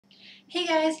Hey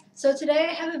guys, so today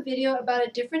I have a video about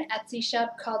a different Etsy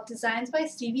shop called Designs by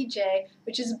Stevie J,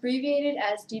 which is abbreviated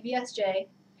as dbsj.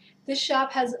 This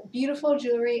shop has beautiful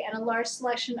jewelry and a large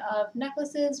selection of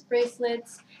necklaces,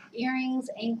 bracelets, earrings,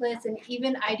 anklets, and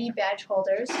even ID badge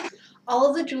holders. All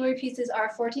of the jewelry pieces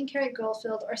are 14 karat gold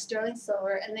filled or sterling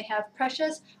silver, and they have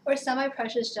precious or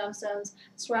semi-precious gemstones,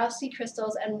 Swarovski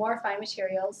crystals, and more fine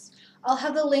materials. I'll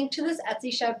have the link to this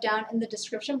Etsy shop down in the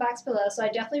description box below, so I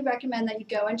definitely recommend that you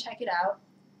go and check it out.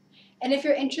 And if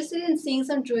you're interested in seeing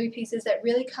some jewelry pieces that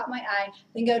really caught my eye,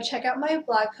 then go check out my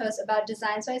blog post about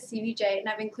Designs by Stevie J, and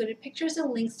I've included pictures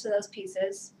and links to those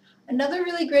pieces. Another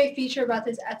really great feature about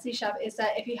this Etsy shop is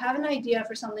that if you have an idea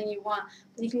for something you want,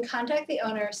 then you can contact the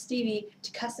owner, Stevie,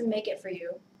 to custom make it for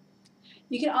you.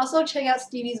 You can also check out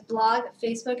Stevie's blog,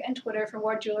 Facebook, and Twitter for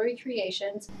more jewelry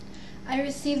creations. I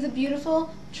received the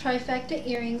beautiful Trifecta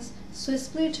Earrings, Swiss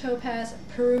Blue Topaz,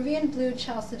 Peruvian Blue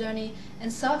Chalcedony,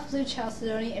 and Soft Blue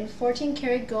Chalcedony in 14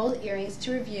 karat gold earrings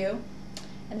to review.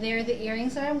 And they are the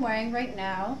earrings that I'm wearing right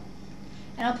now.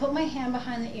 And I'll put my hand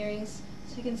behind the earrings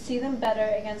so you can see them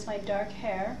better against my dark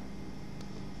hair.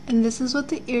 And this is what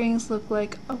the earrings look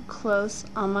like up close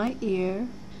on my ear.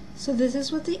 So this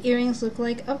is what the earrings look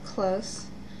like up close.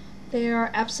 They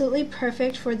are absolutely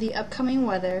perfect for the upcoming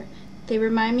weather. They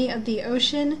remind me of the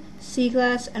ocean, sea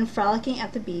glass, and frolicking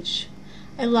at the beach.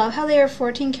 I love how they are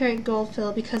 14 karat gold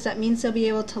filled because that means they'll be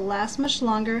able to last much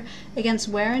longer against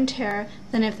wear and tear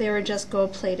than if they were just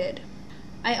gold plated.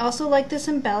 I also like this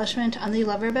embellishment on the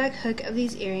leatherback hook of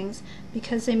these earrings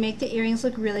because they make the earrings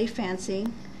look really fancy.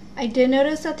 I did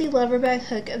notice that the leatherback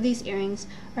hook of these earrings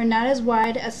are not as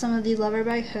wide as some of the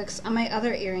leatherback hooks on my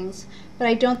other earrings, but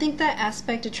I don't think that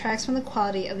aspect detracts from the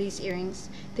quality of these earrings.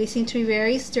 They seem to be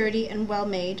very sturdy and well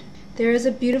made. There is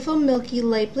a beautiful milky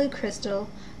light blue crystal,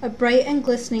 a bright and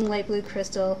glistening light blue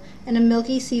crystal, and a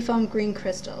milky seafoam green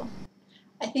crystal.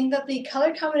 I think that the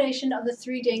color combination of the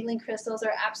three dangling crystals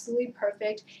are absolutely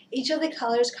perfect. Each of the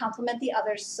colors complement the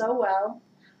others so well.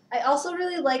 I also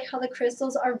really like how the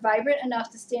crystals are vibrant enough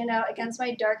to stand out against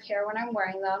my dark hair when I'm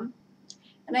wearing them.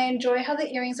 And I enjoy how the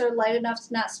earrings are light enough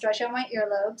to not stretch out my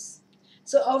earlobes.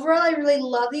 So overall, I really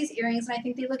love these earrings, and I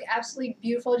think they look absolutely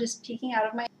beautiful just peeking out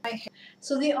of my hair.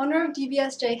 So the owner of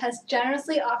dbsj has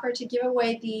generously offered to give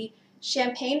away the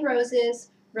Champagne Roses,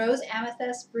 Rose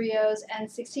Amethyst Brios,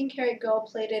 and 16 karat gold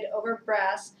plated over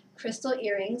brass crystal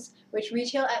earrings, which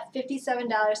retail at $57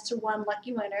 to one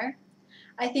lucky winner.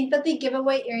 I think that the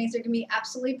giveaway earrings are going to be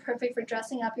absolutely perfect for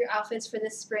dressing up your outfits for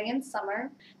this spring and summer.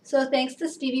 So thanks to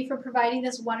Stevie for providing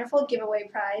this wonderful giveaway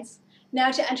prize. Now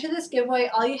to enter this giveaway,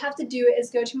 all you have to do is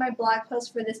go to my blog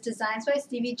post for this Designs by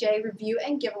Stevie J review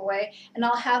and giveaway, and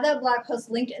I'll have that blog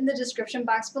post linked in the description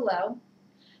box below.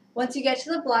 Once you get to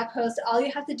the blog post, all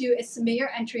you have to do is submit your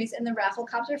entries in the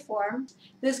Rafflecopter form.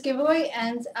 This giveaway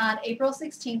ends on April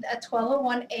 16th at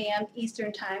 12:01 a.m.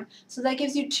 Eastern Time, so that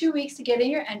gives you 2 weeks to get in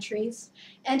your entries.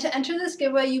 And to enter this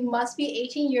giveaway, you must be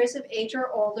 18 years of age or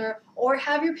older, or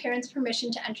have your parents'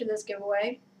 permission to enter this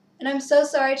giveaway. And I'm so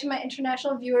sorry to my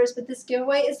international viewers, but this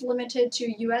giveaway is limited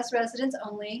to US residents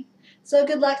only. So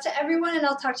good luck to everyone, and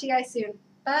I'll talk to you guys soon.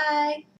 Bye!